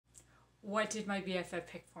What did my BFF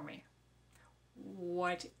pick for me?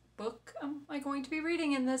 What book am I going to be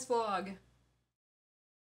reading in this vlog?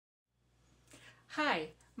 Hi,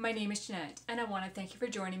 my name is Jeanette, and I want to thank you for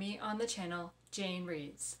joining me on the channel Jane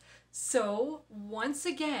Reads. So, once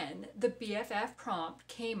again, the BFF prompt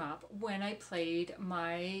came up when I played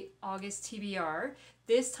my August TBR.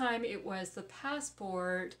 This time it was the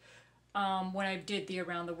passport when I did the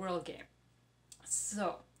Around the World game.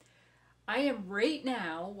 So, I am right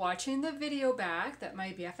now watching the video back that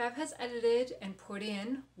my BFF has edited and put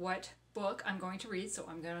in what book I'm going to read. So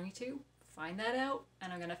I'm going to find that out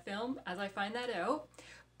and I'm going to film as I find that out.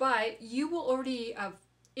 But you will already have,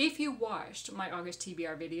 if you watched my August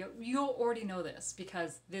TBR video, you'll already know this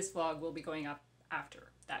because this vlog will be going up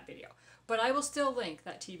after that video. But I will still link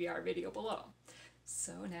that TBR video below.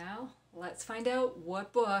 So now let's find out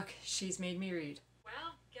what book she's made me read.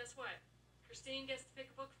 Well, guess what? Christine gets to pick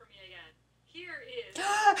a book for me again. Here is the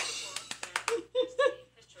book that Christine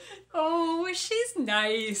has chosen. Oh, she's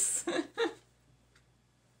nice.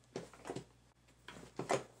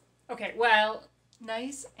 Okay, well,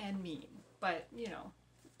 nice and mean, but you know,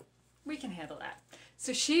 we can handle that.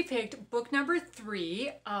 So she picked book number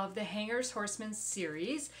 3 of the Horsemen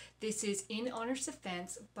series. This is In Honor's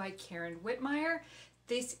Defense by Karen Witemeyer.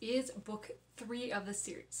 This is book 3 of the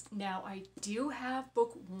series. Now, I do have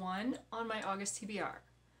book 1 on my August TBR.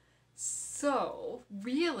 So,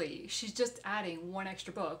 really, she's just adding one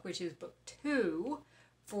extra book, which is book 2,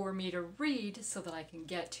 for me to read so that I can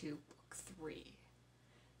get to book 3.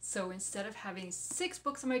 So instead of having 6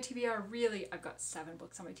 books on my TBR, really, I've got 7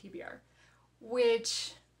 books on my TBR.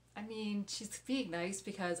 Which, I mean, she's being nice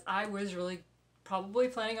because I was really probably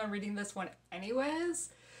planning on reading this one anyways.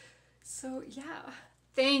 So, yeah.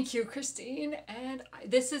 Thank you, Christine. And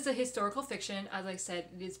this is a historical fiction. As I said,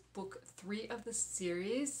 it is book 3 of the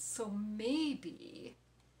series. So maybe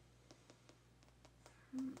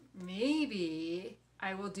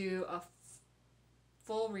I will do a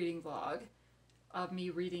full reading vlog of me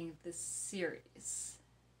reading this series.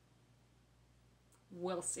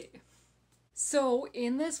 We'll see. So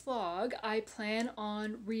in this vlog, I plan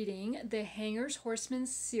on reading the Horsemen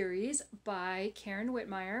series by Karen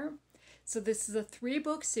Witemeyer. So this is a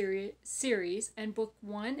 3-book series, and book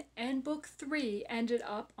 1 and book 3 ended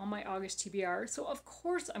up on my August TBR. So of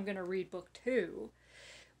course I'm going to read book 2.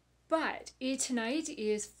 But tonight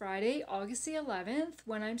is Friday, August the 11th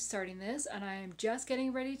when I'm starting this, and I am just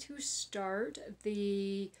getting ready to start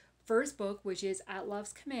the first book, which is At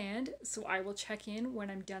Love's Command. So I will check in when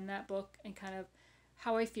I'm done that book and kind of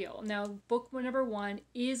how I feel. Now, book number 1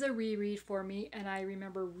 is a reread for me, and I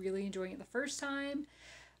remember really enjoying it the first time.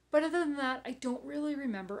 But other than that, I don't really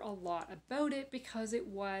remember a lot about it because it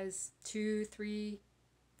was 3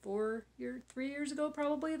 years ago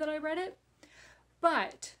probably that I read it.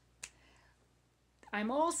 But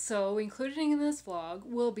I'm also, including in this vlog,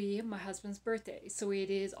 will be my husband's birthday. So it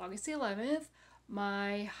is August the 11th.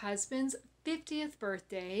 My husband's 50th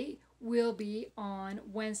birthday will be on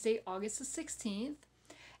Wednesday, August the 16th.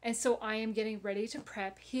 And so I am getting ready to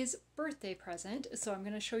prep his birthday present. So I'm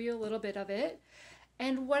going to show you a little bit of it.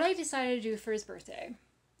 And what I decided to do for his birthday.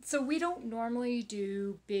 So we don't normally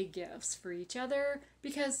do big gifts for each other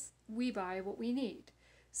because we buy what we need.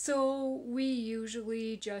 So we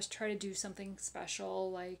usually just try to do something special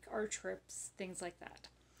like our trips, things like that.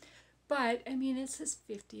 But I mean, it's his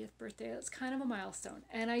 50th birthday. That's kind of a milestone.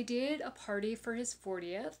 And I did a party for his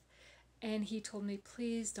 40th and he told me,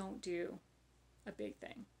 please don't do a big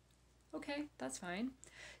thing. Okay, that's fine.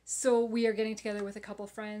 So we are getting together with a couple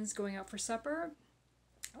friends, going out for supper.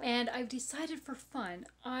 And I've decided for fun,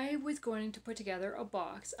 I was going to put together a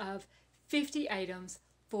box of 50 items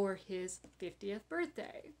for his 50th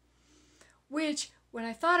birthday. Which, when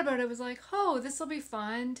I thought about it, I was like, oh, this will be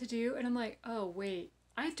fun to do. And I'm like, oh, wait,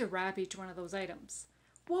 I have to wrap each one of those items.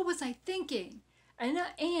 What was I thinking? And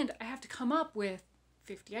I have to come up with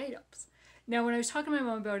 50 items. Now, when I was talking to my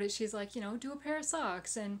mom about it, she's like, you know, do a pair of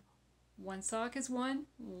socks. And one sock is 1,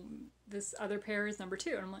 this other pair is number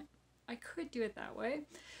 2. And I'm like, I could do it that way,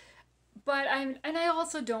 but I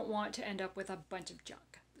also don't want to end up with a bunch of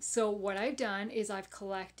junk. So what I've done is I've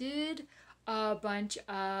collected a bunch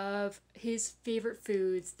of his favorite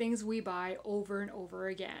foods, things we buy over and over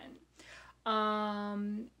again.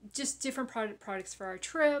 Just different products for our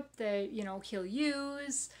trip that, you know, he'll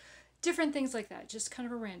use, different things like that, just kind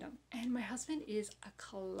of a random. And my husband is a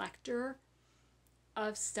collector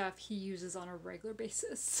of stuff he uses on a regular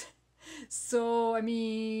basis. So, I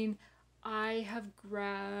mean, I have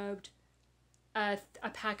grabbed a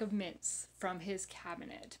pack of mints from his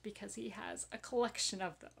cabinet because he has a collection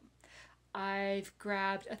of them. I've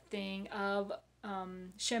grabbed a thing of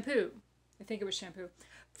shampoo I think it was shampoo,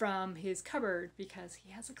 from his cupboard because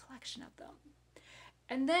he has a collection of them.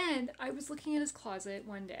 And then I was looking at his closet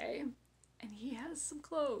one day and he has some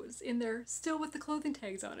clothes in there still with the clothing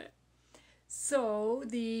tags on it. So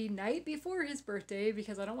the night before his birthday,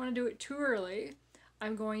 because I don't want to do it too early,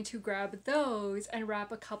 I'm going to grab those and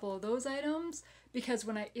wrap a couple of those items, because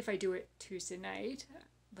if I do it Tuesday night,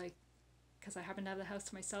 like, because I happen to have the house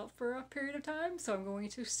to myself for a period of time, so I'm going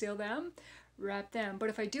to seal them, wrap them. But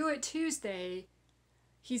if I do it Tuesday,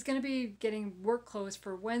 he's going to be getting work clothes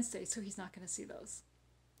for Wednesday, so he's not going to see those.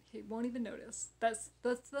 He won't even notice. That's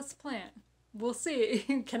the plan. We'll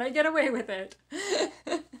see. Can I get away with it?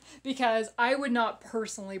 Because I would not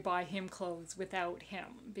personally buy him clothes without him,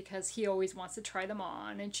 because he always wants to try them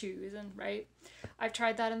on and choose, and right? I've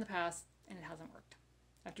tried that in the past and it hasn't worked.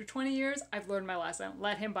 After 20 years, I've learned my lesson.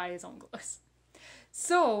 Let him buy his own clothes.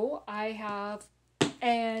 So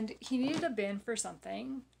and he needed a bin for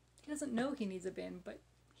something. He doesn't know he needs a bin, but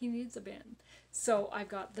he needs a bin. So I've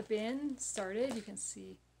got the bin started. You can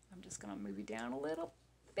see, I'm just going to move you down a little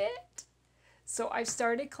bit. So I've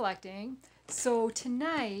started collecting. So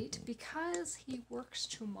tonight, because he works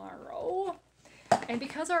tomorrow, and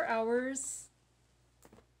because our hours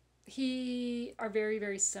are very,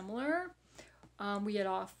 very similar, we get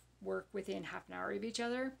off work within half an hour of each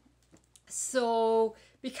other. So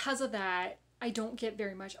because of that, I don't get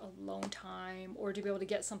very much alone time or to be able to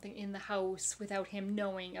get something in the house without him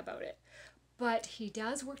knowing about it. But he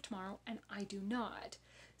does work tomorrow and I do not.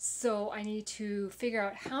 So I need to figure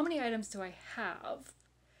out how many items do I have,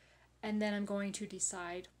 and then I'm going to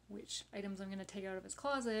decide which items I'm going to take out of his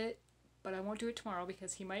closet, but I won't do it tomorrow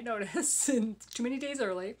because he might notice and it's too many days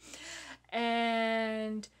early.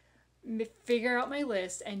 And figure out my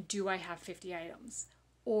list, and do I have 50 items?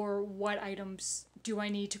 Or what items do I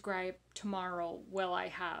need to grab tomorrow while I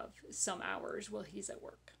have some hours while he's at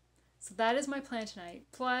work? So that is my plan tonight.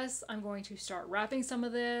 Plus, I'm going to start wrapping some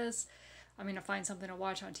of this. I'm going to find something to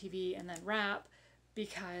watch on TV and then wrap,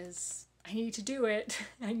 because I need to do it.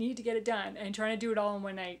 I need to get it done. And trying to do it all in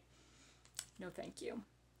one night, no thank you.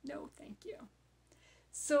 No thank you.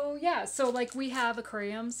 So yeah, so like we have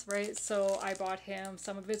aquariums, right? So I bought him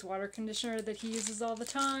some of his water conditioner that he uses all the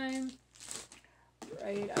time,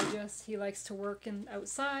 right? He likes to work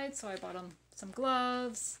outside, so I bought him some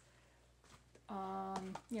gloves,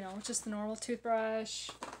 you know, just the normal toothbrush.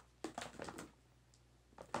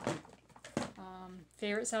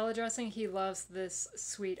 Favorite salad dressing, he loves this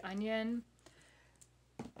sweet onion.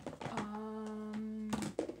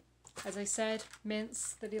 As I said,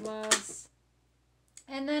 mints that he loves.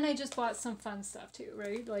 And then I just bought some fun stuff too,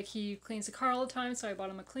 right? Like he cleans the car all the time, so I bought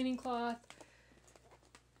him a cleaning cloth.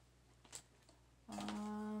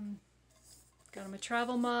 Got him a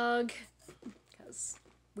travel mug, because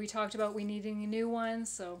we talked about we needing a new one,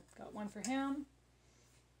 so got one for him.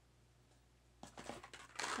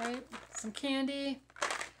 Right, some candy.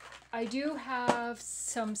 I do have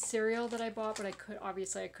some cereal that I bought, but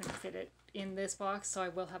obviously I couldn't fit it in this box, so I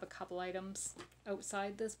will have a couple items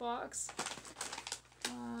outside this box.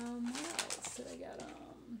 What else did I get?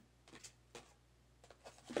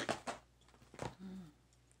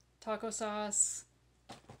 Taco sauce,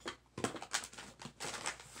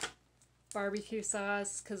 barbecue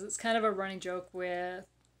sauce, because it's kind of a running joke with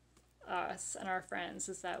us and our friends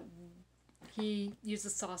is that he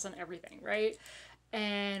uses sauce on everything, right?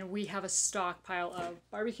 And we have a stockpile of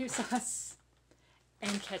barbecue sauce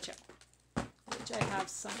and ketchup, which I have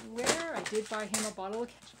somewhere. I did buy him a bottle of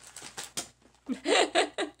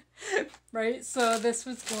ketchup. Right? So this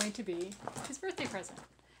was going to be his birthday present.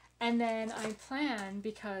 And then I plan,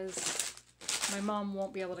 because my mom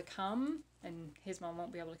won't be able to come and his mom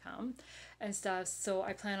won't be able to come and stuff, so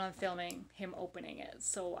I plan on filming him opening it.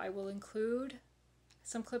 So I will include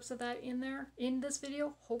some clips of that in this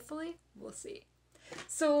video, hopefully. We'll see.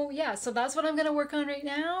 So yeah, so that's what I'm going to work on right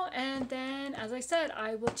now, and then as I said,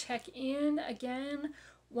 I will check in again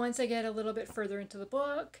once I get a little bit further into the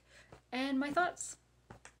book and my thoughts.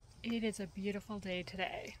 It is a beautiful day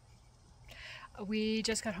today. We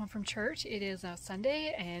just got home from church. It is now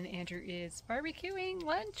Sunday and Andrew is barbecuing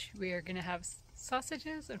lunch. We are going to have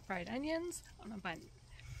sausages and fried onions on a bun.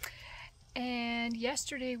 And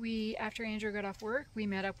yesterday, after Andrew got off work, we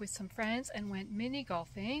met up with some friends and went mini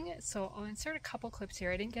golfing. So I'll insert a couple clips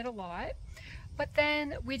here. I didn't get a lot, but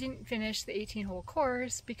then we didn't finish the 18-hole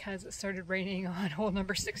course because it started raining on hole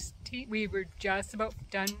number 16. We were just about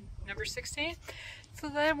done number 16. So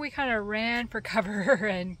then we kind of ran for cover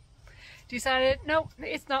and decided, nope,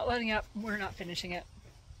 it's not letting up. We're not finishing it.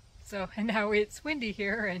 So, and now it's windy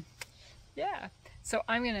here, and yeah. So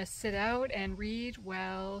I'm going to sit out and read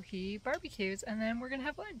while he barbecues, and then we're going to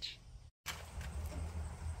have lunch.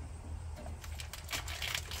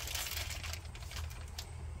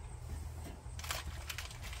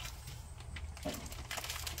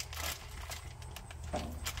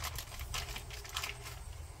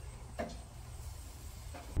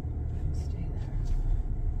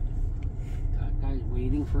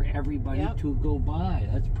 for everybody to go by.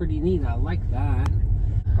 That's pretty neat. I like that.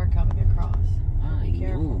 We're coming across. I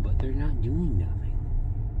know, but they're not doing nothing.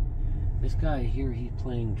 This guy here, he's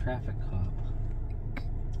playing traffic cop.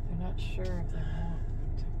 They're not sure if they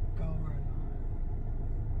want to go or not.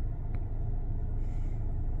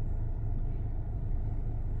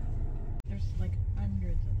 There's like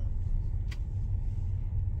hundreds of them.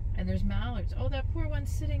 And there's mallards. Oh, that poor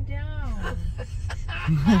one's sitting down.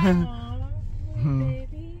 Aww, poor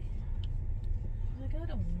baby. Like, I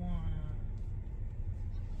don't want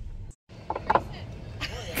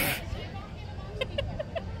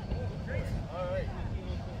Alright.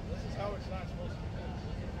 This is how it's not supposed to be.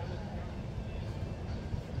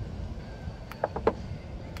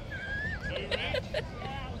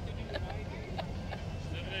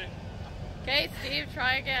 Okay, Steve,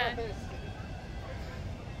 try again.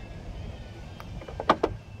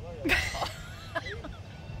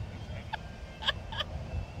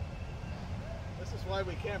 This is why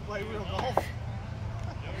we can't play real golf.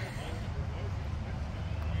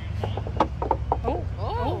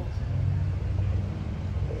 Oh.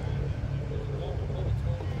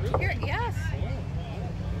 Here, yes.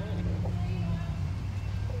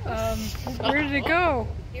 Where did it go?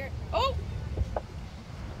 Here. Oh.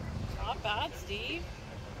 Not bad, Steve.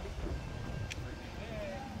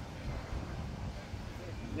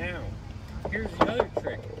 Now, here's the other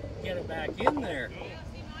trick. Get it back in there.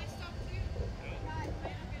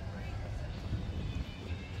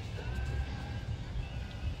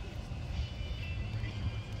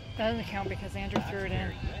 That doesn't count because Andrew threw it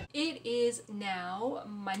in. It is now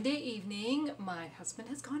Monday evening. My husband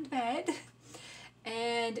has gone to bed.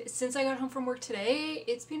 And since I got home from work today,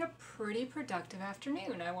 it's been a pretty productive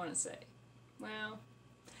afternoon, I want to say. Well,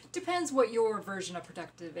 depends what your version of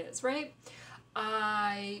productive is, right?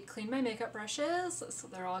 I cleaned my makeup brushes, so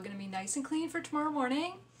they're all going to be nice and clean for tomorrow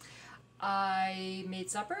morning. I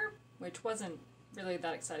made supper, which wasn't really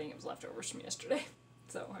that exciting. It was leftovers from yesterday.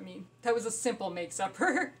 So, I mean, that was a simple make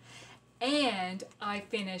supper. And I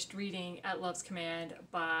finished reading At Love's Command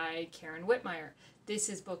by Karen Witemeyer. This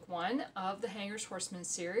is book 1 of the Hangers Horsemen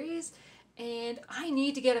series, and I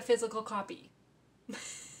need to get a physical copy.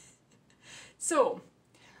 So,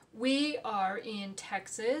 we are in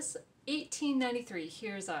Texas, 1893.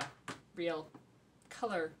 Here's a real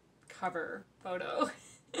color cover photo.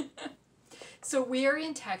 So we are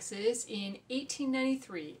in Texas in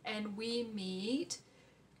 1893, and we meet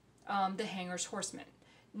the Hangers Horsemen.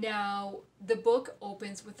 Now, the book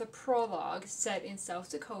opens with a prologue set in South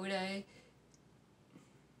Dakota.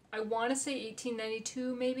 I want to say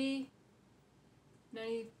 1892, maybe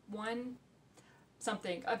 91,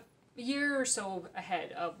 something, a year or so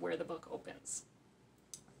ahead of where the book opens.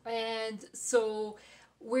 And so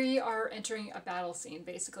we are entering a battle scene,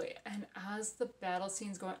 basically. And as the battle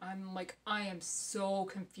scene's going, I'm like, I am so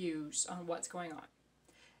confused on what's going on.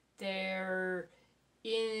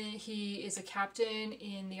 He is a captain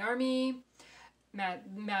in the army.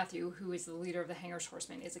 Matthew, who is the leader of the Hangers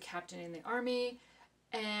Horsemen, is a captain in the army.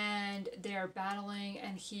 And they're battling,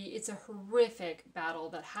 and it's a horrific battle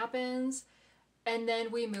that happens. And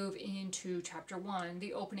then we move into chapter 1,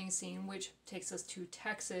 the opening scene, which takes us to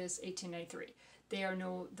Texas, 1893.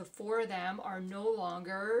 The 4 of them are no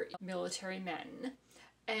longer military men,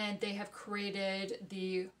 and they have created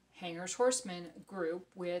the Hangers Horsemen group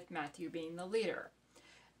with Matthew being the leader.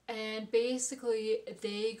 And basically,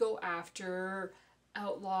 they go after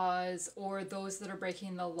outlaws or those that are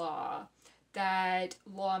breaking the law that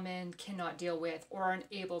lawmen cannot deal with or are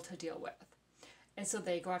unable to deal with. And so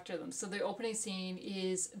they go after them. So the opening scene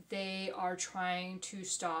is they are trying to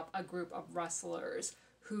stop a group of rustlers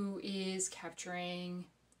who is capturing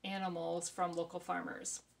animals from local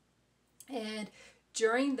farmers. And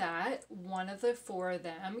during that, one of the 4 of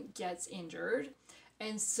them gets injured.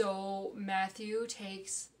 And so Matthew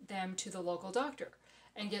takes them to the local doctor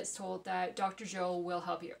and gets told that Dr. Joe will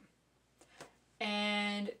help you.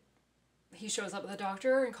 And he shows up at the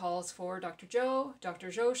doctor and calls for Dr. Joe. Dr.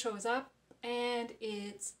 Joe shows up, and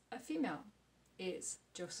it's a female. It's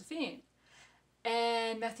Josephine.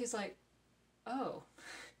 And Matthew's like, oh.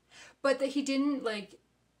 But that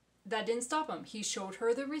that didn't stop him. He showed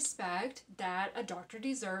her the respect that a doctor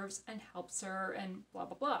deserves and helps her and blah,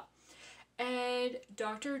 blah, blah. And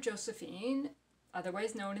Dr. Josephine,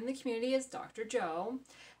 otherwise known in the community as Dr. Joe,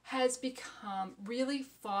 has really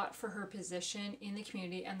fought for her position in the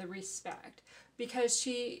community and the respect, because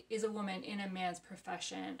she is a woman in a man's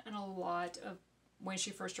profession, and a lot of, when she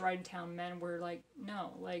first arrived in town, men were like,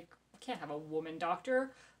 no, I can't have a woman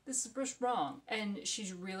doctor. This is just wrong. And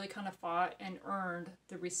she's really kind of fought and earned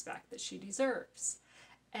the respect that she deserves.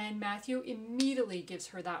 And Matthew immediately gives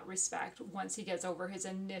her that respect once he gets over his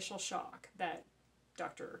initial shock that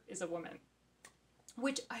Doctor is a woman,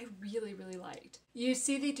 which I really, really liked. You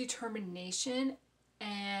see the determination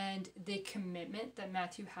and the commitment that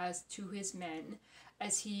Matthew has to his men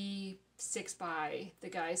as he sticks by the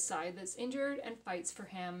guy's side that's injured and fights for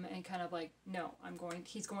him and kind of like, no,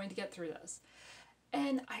 he's going to get through this.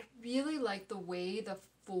 And I really like the way the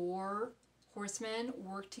 4 horsemen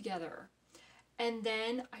work together. And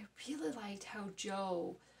then I really liked how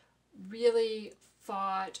Jo really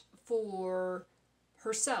fought for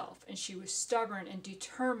herself, and she was stubborn and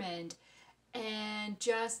determined and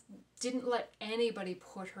just didn't let anybody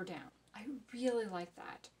put her down. I really like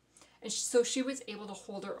that. And so she was able to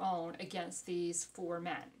hold her own against these 4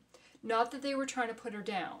 men. Not that they were trying to put her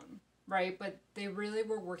down, right? But they really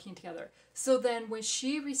were working together. So then when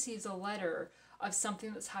she receives a letter of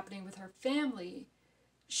something that's happening with her family,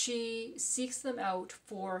 she seeks them out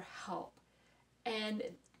for help. And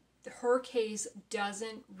her case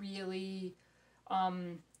doesn't really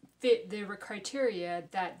fit the criteria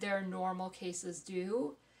that their normal cases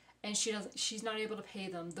do, and she's not able to pay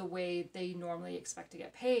them the way they normally expect to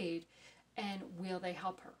get paid. And will they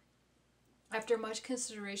help her? After much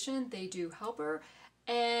consideration, they do help her,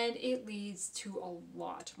 and it leads to a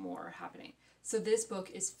lot more happening. So this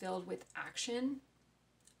book is filled with action,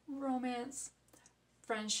 romance,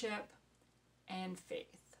 friendship, and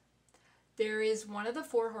faith. There is one of the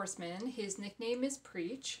 4 horsemen. His nickname is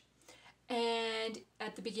Preach. And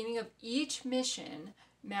at the beginning of each mission,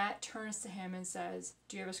 Matt turns to him and says,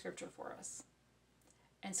 do you have a scripture for us?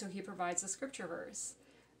 And so he provides a scripture verse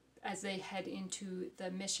as they head into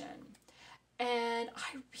the mission. And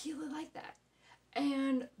I really like that.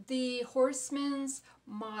 And the horsemen's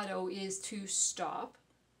motto is to stop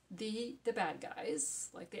the bad guys,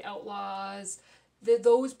 like the outlaws,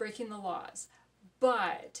 those breaking the laws,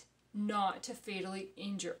 but not to fatally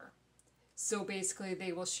injure. So basically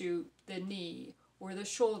they will shoot the knee or the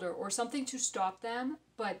shoulder or something to stop them,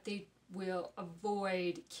 but they will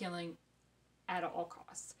avoid killing at all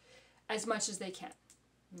costs as much as they can.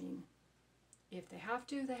 I mean, if they have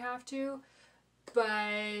to, they have to.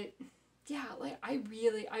 But yeah, like I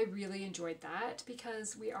really enjoyed that,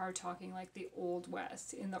 because we are talking like the Old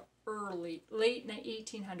West in the late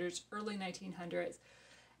 1800s, early 1900s,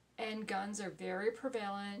 and guns are very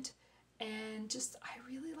prevalent, and just I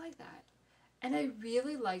really like that. And I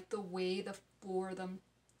really like the way the 4 of them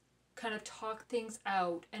kind of talked things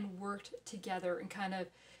out and worked together, and kind of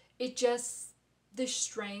the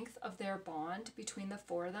strength of their bond between the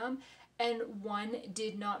 4 of them, and one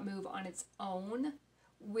did not move on its own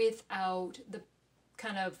without the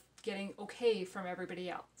kind of getting okay from everybody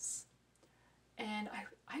else. And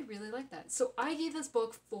I really like that. So I gave this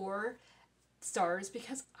book 4 stars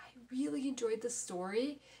because I really enjoyed the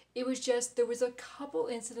story. It was just, there was a couple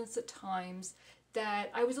incidents at times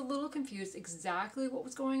that I was a little confused exactly what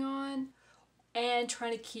was going on, and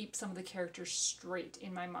trying to keep some of the characters straight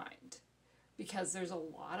in my mind. Because there's a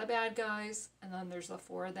lot of bad guys, and then there's the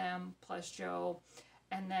 4 of them, plus Jo,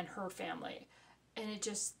 and then her family. And it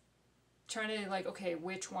just, trying to like, okay,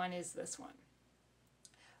 which one is this one?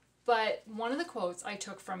 But one of the quotes I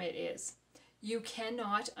took from it is, you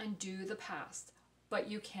cannot undo the past, but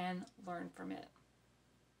you can learn from it.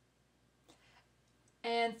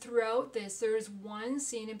 And throughout this, there's one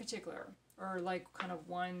scene in particular, or like kind of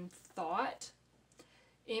one thought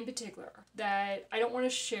in particular, that I don't want to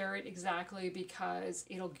share it exactly because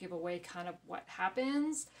it'll give away kind of what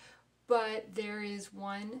happens, but there is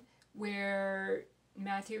one where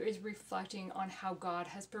Matthew is reflecting on how God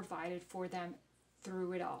has provided for them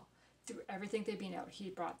through it all, through everything they've been out. He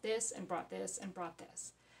brought this and brought this and brought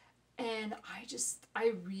this. And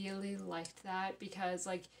I really liked that, because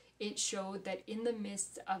like it showed that in the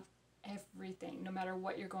midst of everything, no matter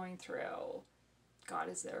what you're going through, God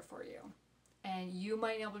is there for you. And you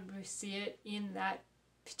might not be able to see it in that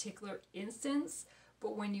particular instance,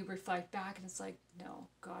 but when you reflect back and it's like, no,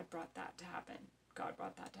 God brought that to happen. God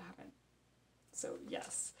brought that to happen. So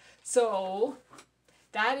yes. So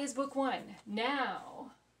that is book 1.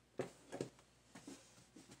 Now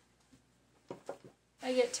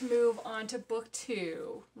I get to move on to book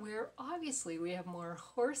 2, where obviously we have more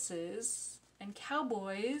horses and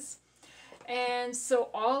cowboys. And so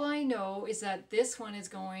all I know is that this one is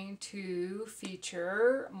going to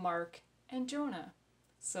feature Mark and Jonah.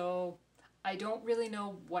 So I don't really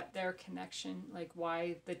know what their connection, like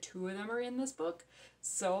why the 2 of them are in this book.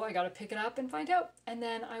 So I got to pick it up and find out. And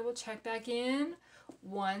then I will check back in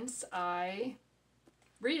once I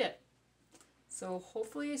read it. So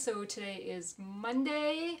hopefully, so today is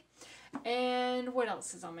Monday. And what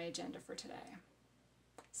else is on my agenda for today?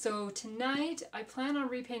 So tonight I plan on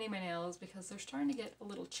repainting my nails because they're starting to get a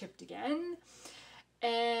little chipped again.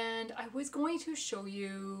 And I was going to show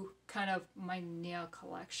you kind of my nail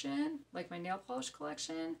collection, like my nail polish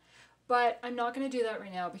collection, but I'm not going to do that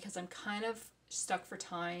right now because I'm kind of stuck for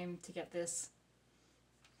time to get this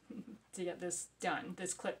done,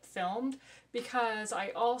 this clip filmed, because I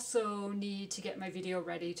also need to get my video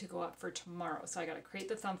ready to go up for tomorrow. So I got to create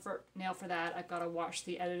the thumbnail for that. I've got to watch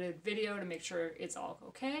the edited video to make sure it's all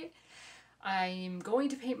okay. I'm going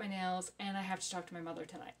to paint my nails and I have to talk to my mother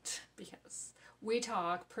tonight because we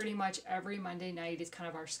talk pretty much every Monday night is kind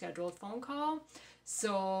of our scheduled phone call.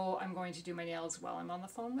 So I'm going to do my nails while I'm on the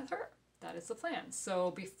phone with her. That is the plan.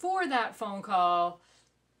 So before that phone call,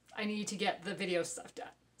 I need to get the video stuff done.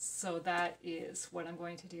 So that is what I'm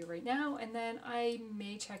going to do right now. And then I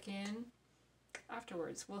may check in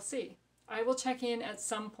afterwards. We'll see. I will check in at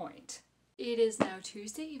some point. It is now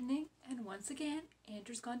Tuesday evening, and once again,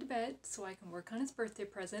 Andrew's gone to bed so I can work on his birthday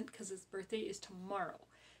present because his birthday is tomorrow.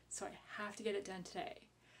 So I have to get it done today.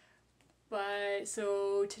 But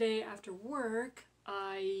so today after work,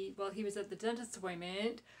 while he was at the dentist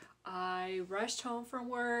appointment, I rushed home from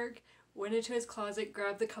work, went into his closet,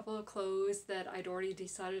 grabbed a couple of clothes that I'd already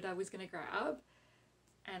decided I was going to grab.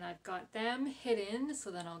 And I've got them hidden, so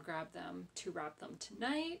then I'll grab them to wrap them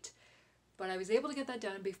tonight. But I was able to get that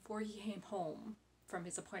done before he came home from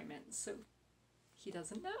his appointment, so he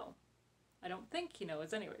doesn't know. I don't think he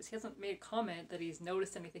knows anyways. He hasn't made a comment that he's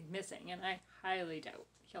noticed anything missing, and I highly doubt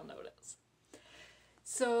he'll notice.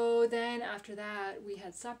 So then after that, we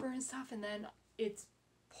had supper and stuff, and then it's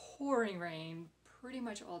pouring rain pretty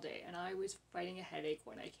much all day, and I was fighting a headache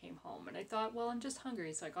when I came home, and I thought, well, I'm just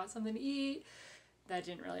hungry, so I got something to eat. That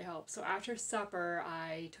didn't really help. So after supper,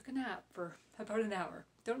 I took a nap for about an hour.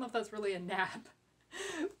 Don't know if that's really a nap,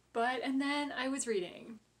 and then I was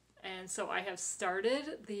reading. And so I have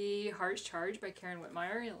started The Heart's Charge by Karen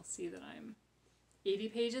Witemeyer. You'll see that I'm 80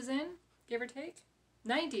 pages in, give or take.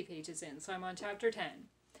 90 pages in, so I'm on chapter 10.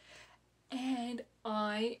 And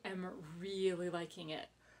I am really liking it.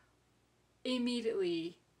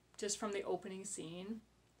 Immediately, just from the opening scene,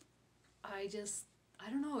 I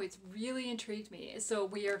don't know, it's really intrigued me. So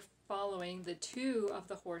we are following the two of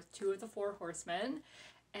the four horsemen,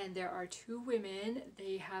 and there are two women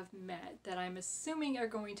they have met that I'm assuming are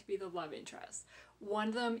going to be the love interest. One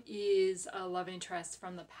of them is a love interest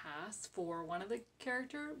from the past for one of the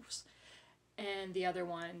characters, and the other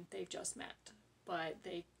one they've just met. But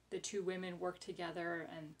the two women work together,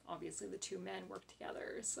 and obviously the two men work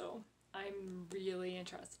together, so I'm really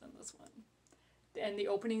interested in this one. And the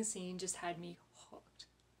opening scene just had me hooked.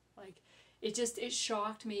 Like, it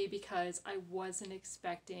shocked me because I wasn't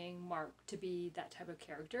expecting Mark to be that type of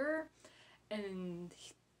character, and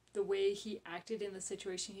the way he acted in the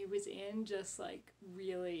situation he was in just like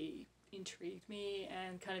really intrigued me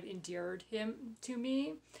and kind of endeared him to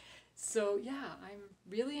me. So yeah, I'm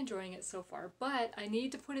really enjoying it so far, but I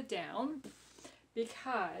need to put it down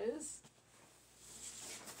because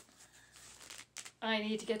I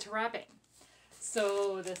need to get to wrapping.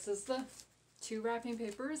 So this is the two wrapping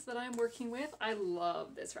papers that I'm working with. I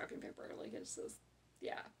love this wrapping paper. Like, it's just,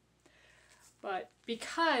 yeah. But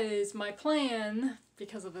because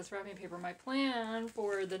of this wrapping paper, my plan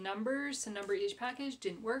for the numbers to number each package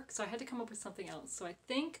didn't work, so I had to come up with something else. So I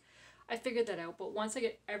think I figured that out, but once I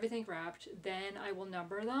get everything wrapped, then I will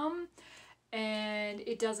number them, and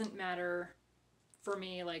it doesn't matter for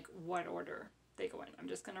me, like, what order they go in. I'm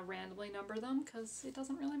just going to randomly number them because it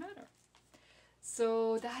doesn't really matter.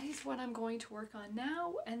 So that is what I'm going to work on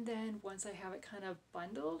now, and then once I have it kind of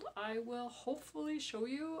bundled, I will hopefully show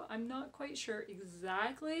you. I'm not quite sure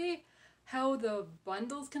exactly how the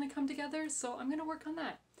bundle's going to come together, so I'm going to work on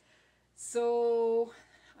that. So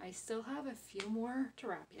I still have a few more to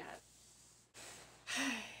wrap yet.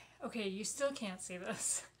 Okay, you still can't see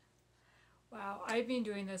this. Wow, I've been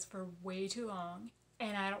doing this for way too long,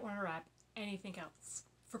 and I don't want to wrap anything else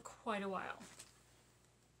for quite a while.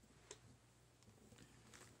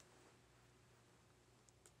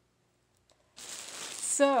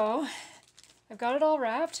 So, I've got it all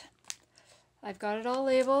wrapped. I've got it all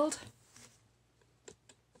labeled.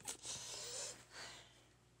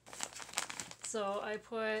 So I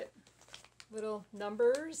put little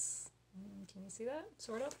numbers, can you see that,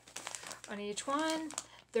 sort of, on each one.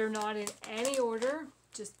 They're not in any order,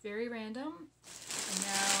 just very random. And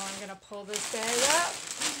now I'm going to pull this bag up.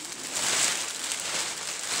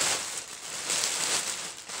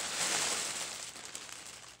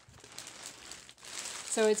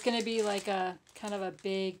 So it's going to be like a kind of a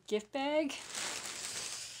big gift bag.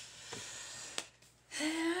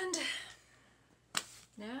 And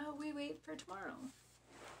now we wait for tomorrow.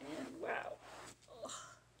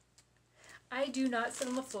 I do not sit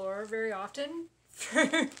on the floor very often for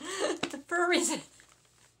a reason.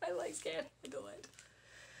 My legs can't handle it.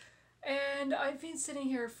 And I've been sitting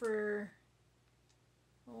here for,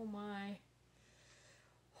 oh my,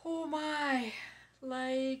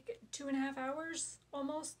 like 2.5 hours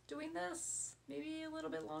almost doing this. Maybe a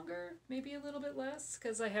little bit longer, maybe a little bit less,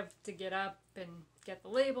 because I have to get up and get the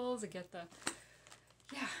labels and get the,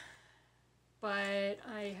 yeah. But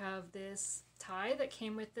I have this tie that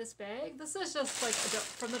came with this bag. This is just like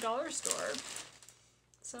from the dollar store.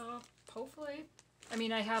 So hopefully, I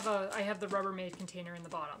mean, I have the Rubbermaid container in the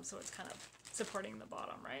bottom, so it's kind of supporting the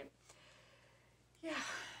bottom, right? Yeah.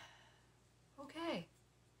 Okay.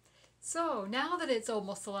 So now that it's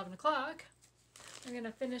almost 11 o'clock, I'm going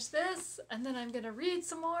to finish this, and then I'm going to read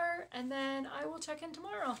some more, and then I will check in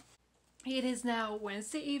tomorrow. It is now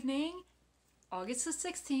Wednesday evening, August the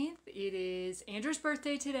 16th. It is Andrew's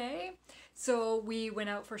birthday today. So we went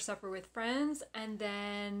out for supper with friends, and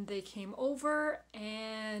then they came over,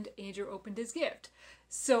 and Andrew opened his gift.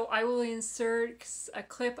 So I will insert a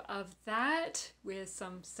clip of that with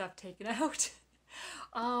some stuff taken out.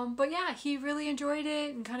 But yeah, he really enjoyed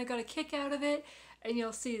it and kind of got a kick out of it. And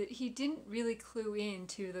you'll see that he didn't really clue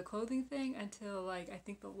into the clothing thing until, like, I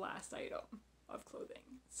think the last item of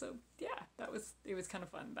clothing. So yeah, it was kind of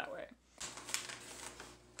fun that way.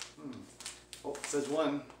 Oh, it says 1.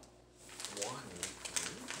 1.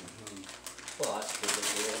 Mm-hmm. Well, that's good that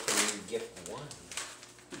you're opening gift 1.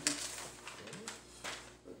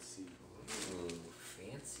 Let's see. Ooh,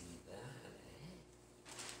 fancy that,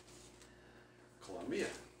 eh? Columbia.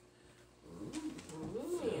 Ooh,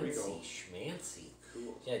 There we go. fancy schmancy.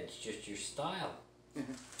 Cool. Yeah, it's just your style.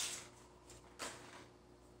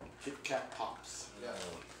 Kit Kat Pops. Yeah.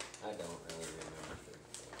 I don't really remember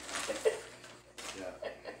things. Yeah.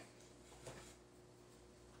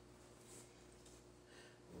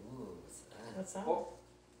 Ooh, what's that? What's that? Oh,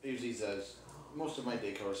 usually says most of my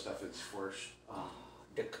decor stuff is for.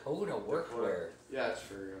 Dakota workwear. Yeah, it's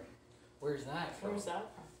for. Where's that from? Where's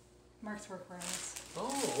that from? Mark's Work Brands.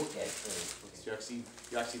 Oh, okay. You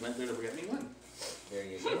actually went there to get me one. There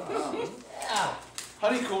you go. Wow. Yeah.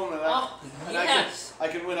 Honeycomb and that. Oh, And yes. I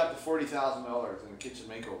can win up to $40,000 in a kitchen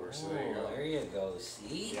makeover. So there you go. There you go.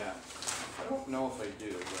 See? Yeah. I don't know if I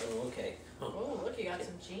do, but. Oh, okay. Oh, look, you got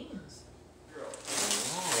some jeans.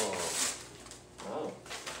 Oh. Oh.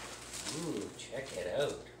 Ooh, check it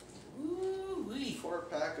out. Ooh, wee.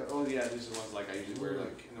 4-pack. Oh yeah, these are the ones like I usually wear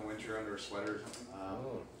like in the winter under a sweater.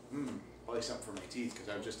 Probably something for my teeth because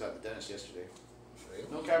I was just at the dentist yesterday. Really?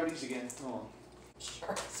 No cavities again. Oh,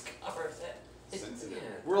 Sharks covers it. sensitive.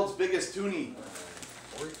 Yeah. World's biggest toonie.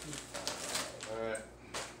 45. All right.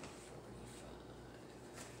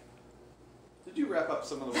 Did you wrap up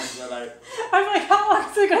some of the ones that I'm like, how long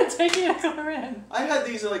is it going to take you to clear in? I had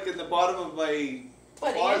these like in the bottom of my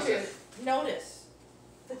But closet. Andrew, notice,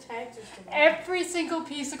 the tags are still on. Every single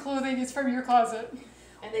piece of clothing is from your closet.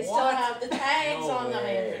 And they still What? have the tags No on them,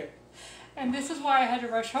 way. Andrew. And this is why I had to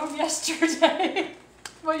rush home yesterday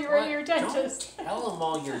while you were at your dentist. Don't tell them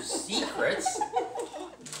all your secrets.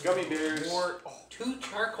 Gummy bears, Or 2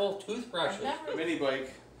 charcoal toothbrushes. Remember, mini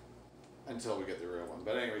bike, until we get the real one.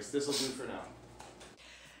 But anyways, this will do for now.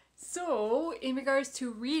 So, in regards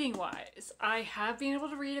to reading wise, I have been able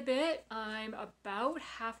to read a bit. I'm about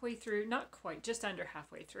halfway through, not quite, just under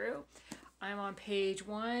halfway through. I'm on page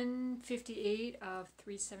 158 of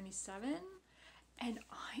 377, and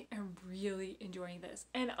I am really enjoying this.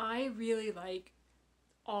 And I really like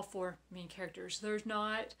all 4 main characters. There's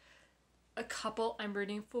not a couple I'm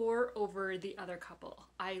rooting for over the other couple.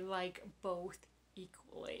 I like both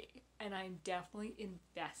equally, and I'm definitely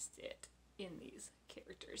invested in these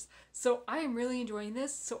characters. So I am really enjoying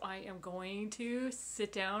this, so I am going to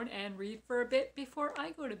sit down and read for a bit before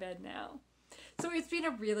I go to bed now. So it's been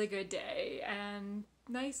a really good day and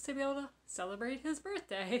nice to be able to celebrate his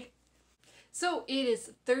birthday. So it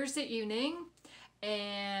is Thursday evening,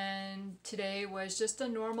 and today was just a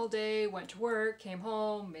normal day. Went to work, came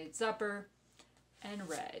home, made supper, and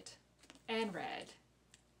read, and read,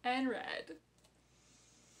 and read.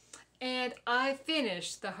 And I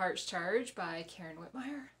finished The Heart's Charge by Karen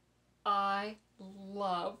Witemeyer. I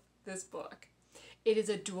love this book. It is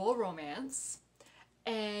a dual romance,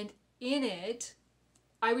 and in it,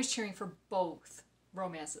 I was cheering for both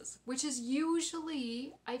romances, which is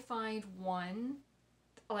usually, I find one,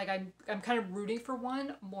 like I'm kind of rooting for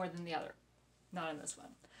one more than the other. Not in this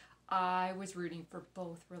one. I was rooting for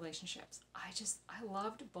both relationships. I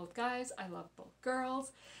loved both guys. I loved both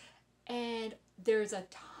girls. And there's a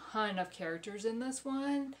ton of characters in this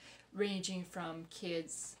one, ranging from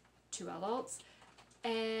kids to adults.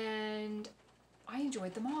 And I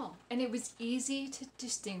enjoyed them all. And it was easy to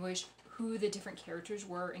distinguish who the different characters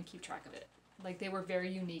were and keep track of it. Like, they were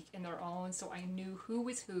very unique in their own, so I knew who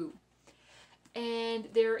was who. And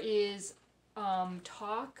there is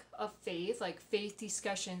talk of faith, like faith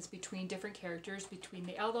discussions between different characters, between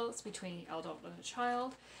the adults, between the adult and the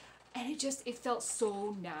child. And it felt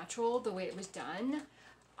so natural the way it was done.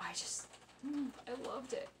 I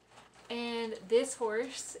loved it. And this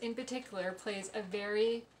horse in particular plays a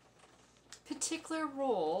very particular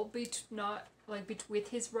role with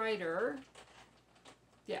his rider.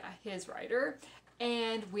 Yeah, his rider.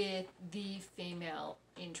 And with the female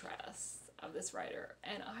interests of this rider.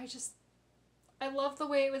 And I love the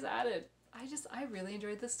way it was added. I really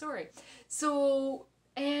enjoyed this story. So,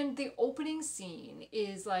 and the opening scene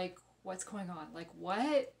is like, what's going on? Like,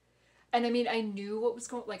 what? And I mean, I knew what was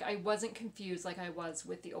going, like, I wasn't confused like I was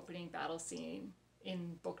with the opening battle scene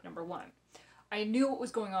in book number 1. I knew what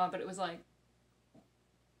was going on, but it was like,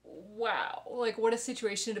 wow, like, what a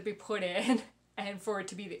situation to be put in and for it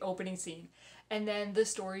to be the opening scene. And then the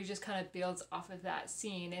story just kind of builds off of that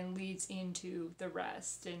scene and leads into the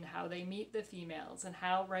rest and how they meet the females and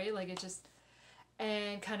how, right? Like, it just,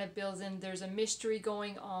 and kind of builds in, there's a mystery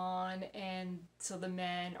going on, and so the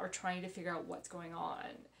men are trying to figure out what's going on.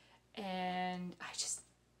 And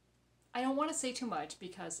I don't want to say too much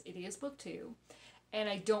because it is book 2, and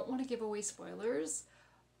I don't want to give away spoilers,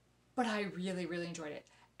 but I really, really enjoyed it.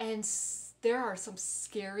 And there are some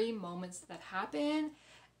scary moments that happen,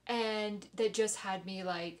 and that just had me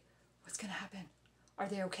like, what's gonna happen? Are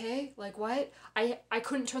they okay? Like, what? I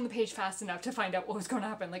couldn't turn the page fast enough to find out what was going to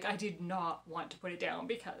happen. Like, I did not want to put it down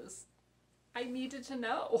because I needed to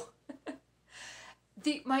know.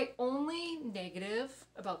 My only negative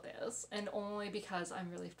about this, and only because I'm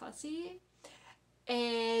really fussy,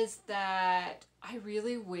 is that I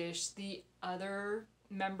really wish the other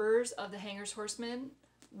members of the Hangers Horsemen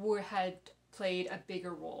had played a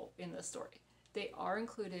bigger role in the story. They are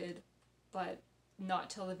included, but not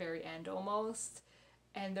till the very end almost,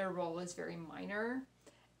 and their role is very minor.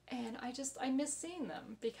 And I miss seeing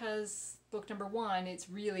them, because book number 1, it's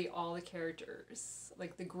really all the characters,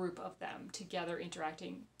 like the group of them together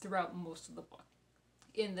interacting throughout most of the book.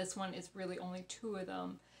 In this one, it's really only 2 of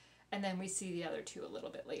them, and then we see the other 2 a little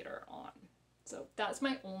bit later on. So that's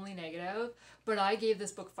my only negative, but I gave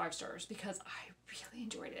this book 5 stars because I really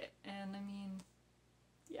enjoyed it. And I mean,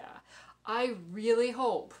 yeah, I really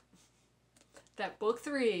hope that book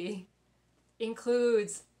 3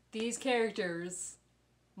 includes these characters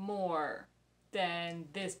more than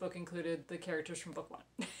this book included the characters from book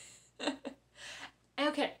 1.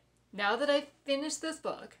 Okay, now that I've finished this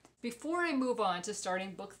book, before I move on to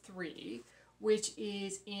starting book 3, which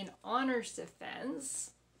is In Honor's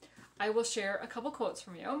Defense, I will share a couple quotes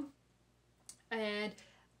from you. And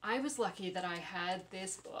I was lucky that I had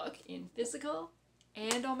this book in physical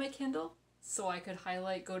and on my Kindle, so I could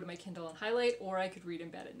go to my Kindle and highlight, or I could read in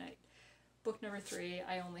bed at night. Book number 3,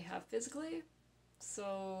 I only have physically,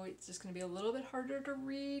 so it's just going to be a little bit harder to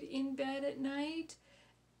read in bed at night,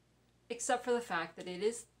 except for the fact that it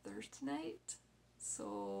is Thursday night.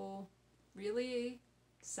 So really,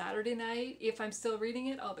 Saturday night, if I'm still reading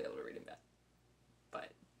it, I'll be able to read in bed.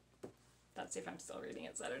 But that's if I'm still reading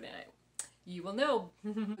it Saturday night. You will know.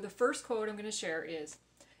 The first quote I'm going to share is,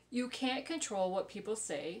 "You can't control what people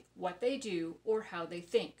say, what they do, or how they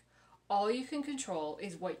think. All you can control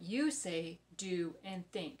is what you say, do,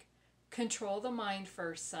 and think. Control the mind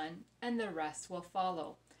first, son, and the rest will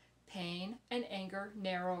follow. Pain and anger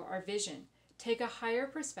narrow our vision. Take a higher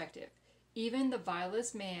perspective. Even the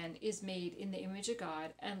vilest man is made in the image of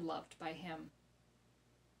God and loved by him."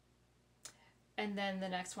 And then the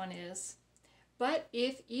next one is, "But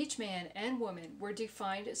if each man and woman were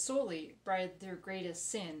defined solely by their greatest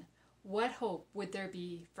sin, what hope would there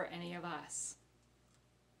be for any of us?"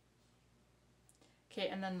 Okay,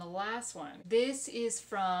 and then the last one. This is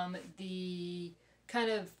from the kind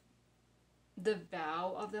of the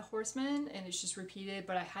vow of the Horsemen, and it's just repeated,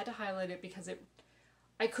 but I had to highlight it because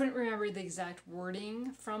I couldn't remember the exact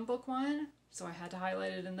wording from book 1, so I had to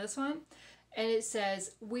highlight it in this one. And it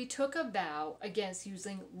says, "We took a vow against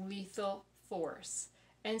using lethal force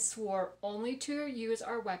and swore only to use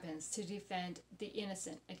our weapons to defend the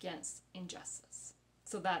innocent against injustice."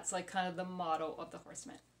 So that's like kind of the motto of the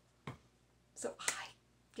Horsemen. So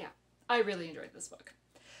I really enjoyed this book.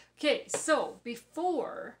 Okay, so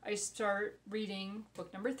before I start reading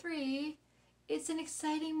book number 3, it's an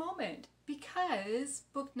exciting moment because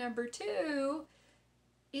book number 2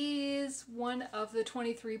 is one of the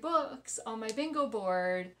 23 books on my bingo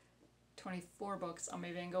board, 24 books on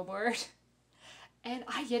my bingo board, and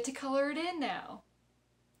I get to color it in now.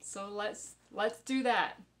 So let's do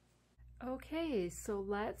that. Okay, so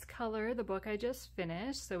let's color the book I just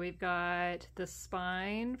finished. So we've got the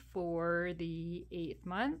spine for the 8th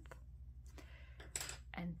month.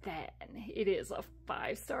 And then it is a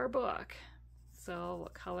 5-star book. So we'll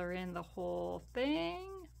color in the whole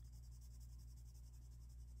thing.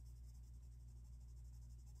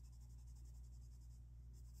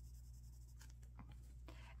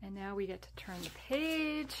 And now we get to turn the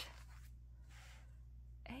page.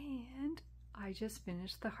 And I just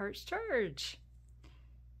finished the Heart's Charge.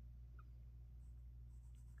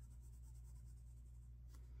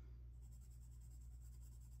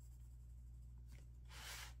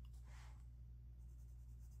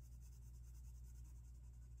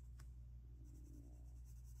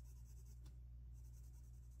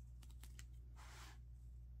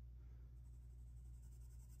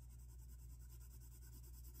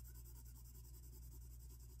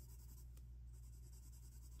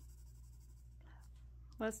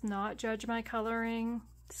 Let's not judge my coloring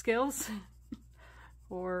skills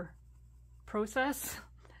or process.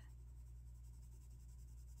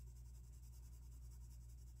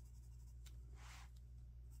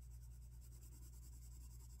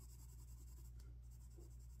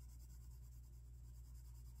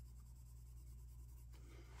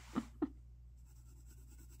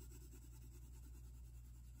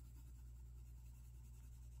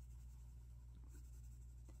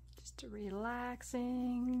 Just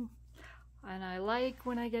relaxing, and I like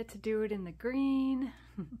when I get to do it in the green.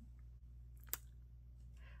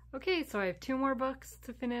 Okay, so I have 2 more books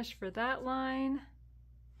to finish for that line,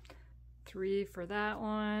 3 for that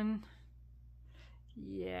one.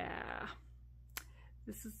 Yeah,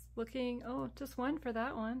 this is looking, oh, just 1 for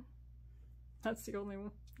that one. That's the only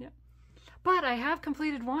one, yeah. But I have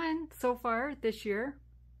completed 1 so far this year.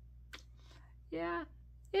 Yeah,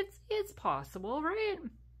 it's possible, right?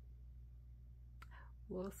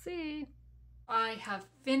 We'll see. I have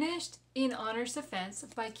finished In Honor's Defense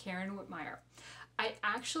by Karen Witemeyer. I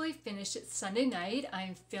actually finished it Sunday night.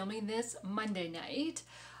 I'm filming this Monday night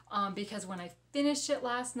because when I finished it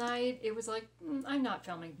last night, it was like, I'm not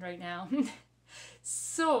filming right now.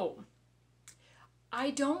 So, I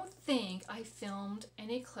don't think I filmed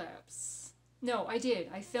any clips. No, I did.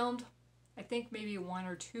 I filmed, I think maybe 1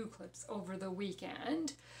 or 2 clips over the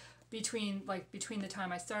weekend between the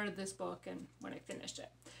time I started this book and when I finished it.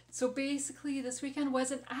 So basically this weekend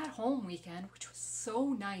was an at-home weekend, which was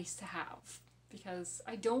so nice to have because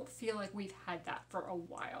I don't feel like we've had that for a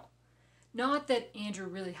while. Not that Andrew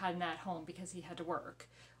really had an at-home because he had to work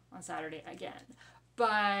on Saturday again,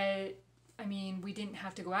 but I mean, we didn't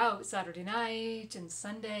have to go out Saturday night and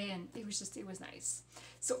Sunday, and it was nice.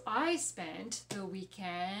 So I spent the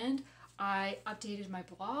weekend, I updated my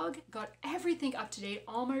blog, got everything up to date.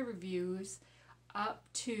 All my reviews up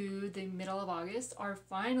to the middle of August are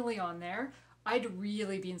finally on there. I'd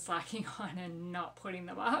really been slacking on and not putting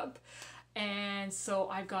them up. And so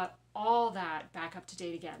I've got all that back up to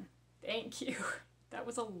date again. Thank you. That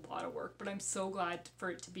was a lot of work, but I'm so glad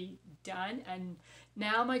for it to be done. And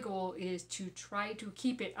now my goal is to try to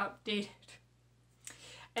keep it updated.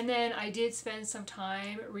 And then I did spend some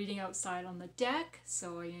time reading outside on the deck,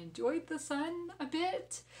 so I enjoyed the sun a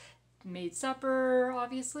bit, made supper,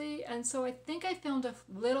 obviously, and so I think I filmed a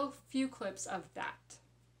few clips of that.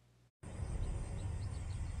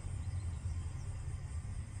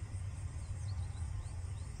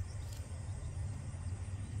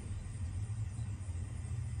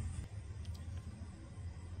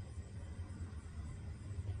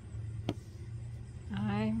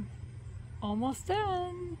 I'm almost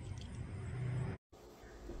done.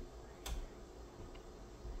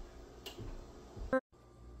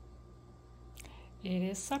 It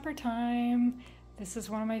is supper time. This is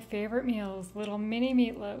one of my favorite meals, little mini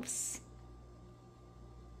meatloafs.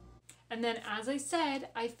 And then, as I said,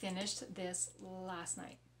 I finished this last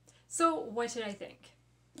night. So what did I think?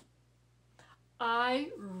 I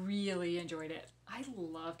really enjoyed it. I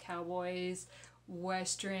love cowboys,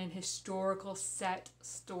 Western, historical set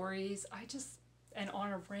stories. And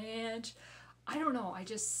on a ranch. I don't know, I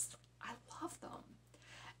love them.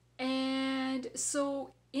 And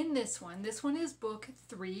so in this one is book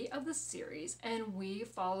 3 of the series, and we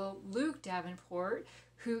follow Luke Davenport,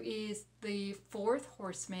 who is the 4th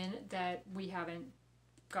horseman that we haven't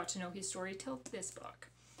got to know his story till this book.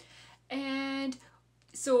 And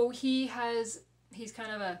so he's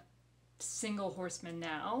kind of a single horseman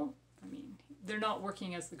now. I mean, they're not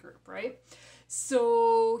working as the group, right?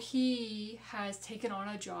 So he has taken on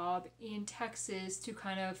a job in Texas to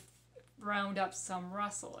kind of round up some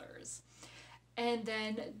rustlers. And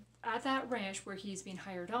then at that ranch where he's been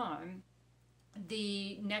hired on,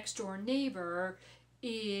 the next door neighbor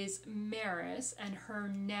is Maris and her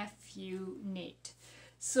nephew Nate.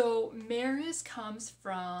 So Maris comes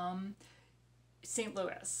from St.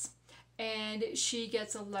 Louis, and she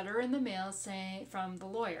gets a letter in the mail saying, from the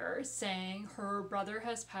lawyer, saying her brother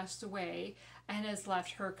has passed away and has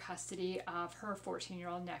left her custody of her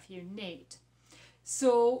 14-year-old nephew Nate.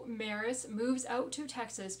 So Maris moves out to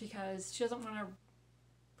Texas because she doesn't want to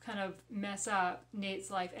kind of mess up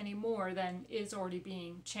Nate's life any more than is already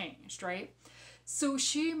being changed, right? So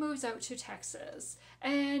she moves out to Texas,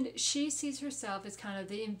 and she sees herself as kind of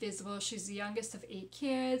the invisible. She's the youngest of 8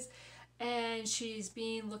 kids, and she's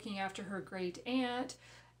been looking after her great aunt,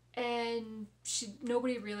 and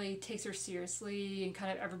nobody really takes her seriously, and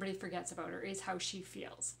kind of everybody forgets about her, is how she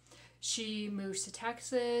feels. She moves to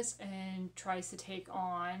Texas and tries to take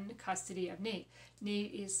on custody of Nate.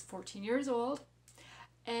 Nate is 14 years old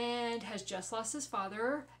and has just lost his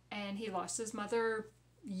father, and he lost his mother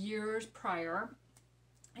years prior.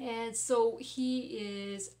 And so he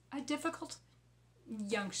is a difficult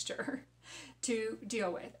youngster to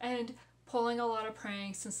deal with, and pulling a lot of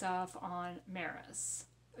pranks and stuff on Maris.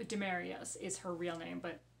 Demarius is her real name,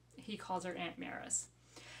 but he calls her Aunt Maris.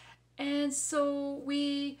 And so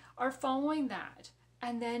we are following that.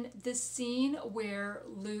 And then the scene where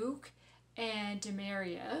Luke and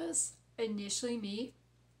Demarius initially meet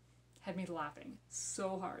had me laughing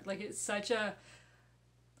so hard. Like, it's such a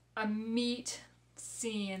meet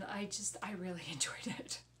scene. I really enjoyed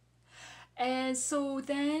it. And so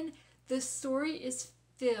then the story is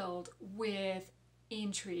filled with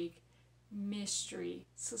intrigue, mystery,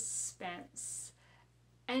 suspense,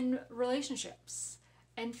 and relationships,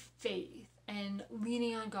 and faith, and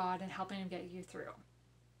leaning on God and helping him get you through.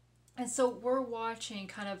 And so we're watching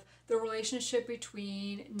kind of the relationship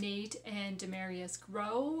between Nate and Demarius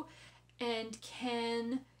grow, and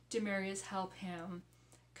can Demarius help him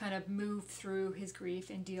kind of move through his grief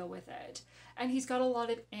and deal with it. And he's got a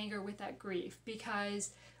lot of anger with that grief,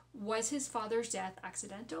 because was his father's death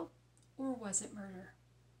accidental, or was it murder?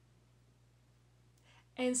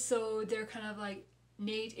 And so they're kind of like,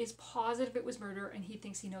 Nate is positive it was murder and he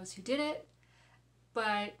thinks he knows who did it,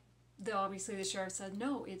 but obviously the sheriff said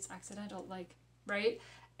no, it's accidental, like, right?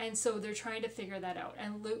 And so they're trying to figure that out,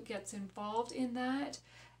 and Luke gets involved in that.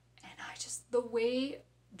 And the way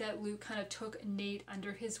that Luke kind of took Nate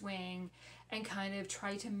under his wing and kind of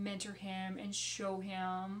tried to mentor him and show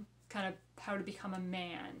him kind of how to become a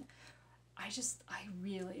man, I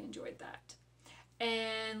really enjoyed that.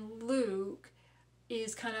 And Luke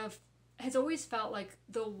has always felt like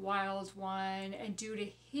the wild one, and due to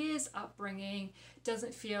his upbringing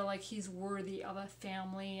doesn't feel like he's worthy of a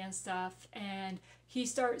family and stuff. And he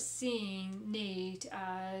starts seeing Nate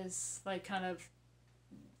as like kind of,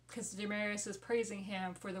 because Demarius is praising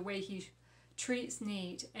him for the way he treats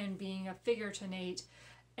Nate and being a figure to Nate,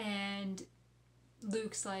 and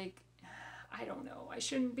Luke's like, I don't know, I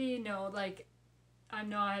shouldn't be, no, like,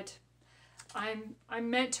 I'm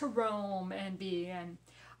meant to roam and be. And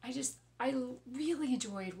I really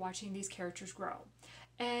enjoyed watching these characters grow.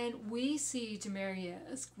 And we see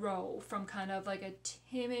Demarius grow from kind of like a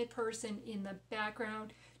timid person in the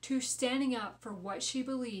background to standing up for what she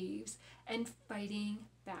believes and fighting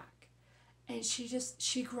back. And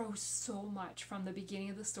she grows so much from the beginning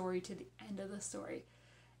of the story to the end of the story.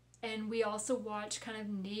 And we also watch kind of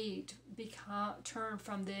Nate turn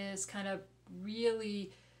from this kind of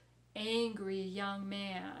really angry young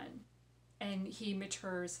man, and he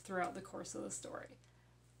matures throughout the course of the story.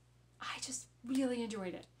 I just really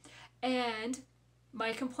enjoyed it. And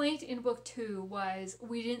my complaint in book 2 was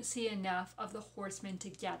we didn't see enough of the Horsemen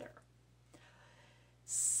together.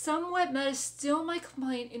 Somewhat that is still my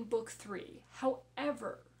complaint in book 3.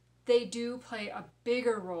 However, they do play a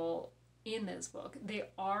bigger role in this book. They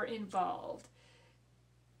are involved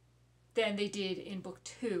than they did in book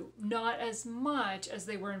 2. Not as much as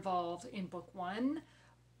they were involved in book 1,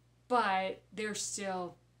 but they're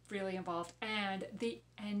still really involved. And the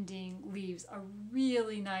ending leaves a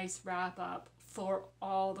really nice wrap up for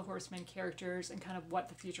all the Horsemen characters and kind of what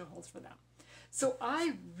the future holds for them. So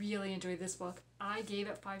I really enjoyed this book. I gave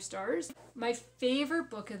it 5 stars. My favorite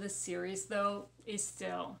book of the series, though, is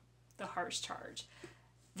still The Harsh Charge,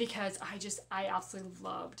 because I absolutely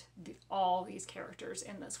loved all these characters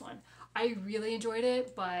in this one. I really enjoyed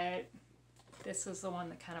it, but this was the one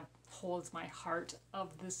that kind of holds my heart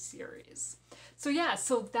of this series. So yeah,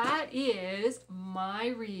 so that is my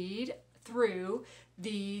read through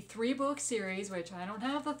the 3-book series, which I don't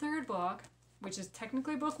have the 3rd book, which is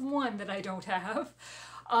technically book 1 that I don't have,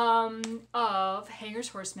 of Hanger's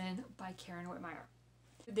Horsemen by Karen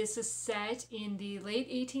Witemeyer. This is set in the late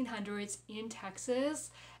 1800s in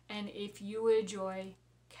Texas, and if you enjoy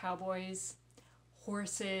cowboys,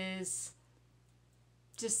 horses,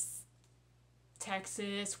 just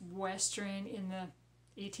Texas, Western in the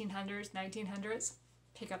 1800s, 1900s,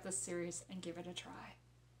 pick up this series and give it a try.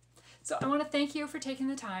 So I want to thank you for taking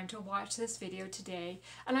the time to watch this video today,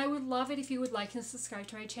 and I would love it if you would like and subscribe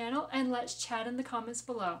to my channel, and let's chat in the comments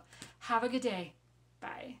below. Have a good day.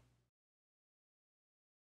 Bye.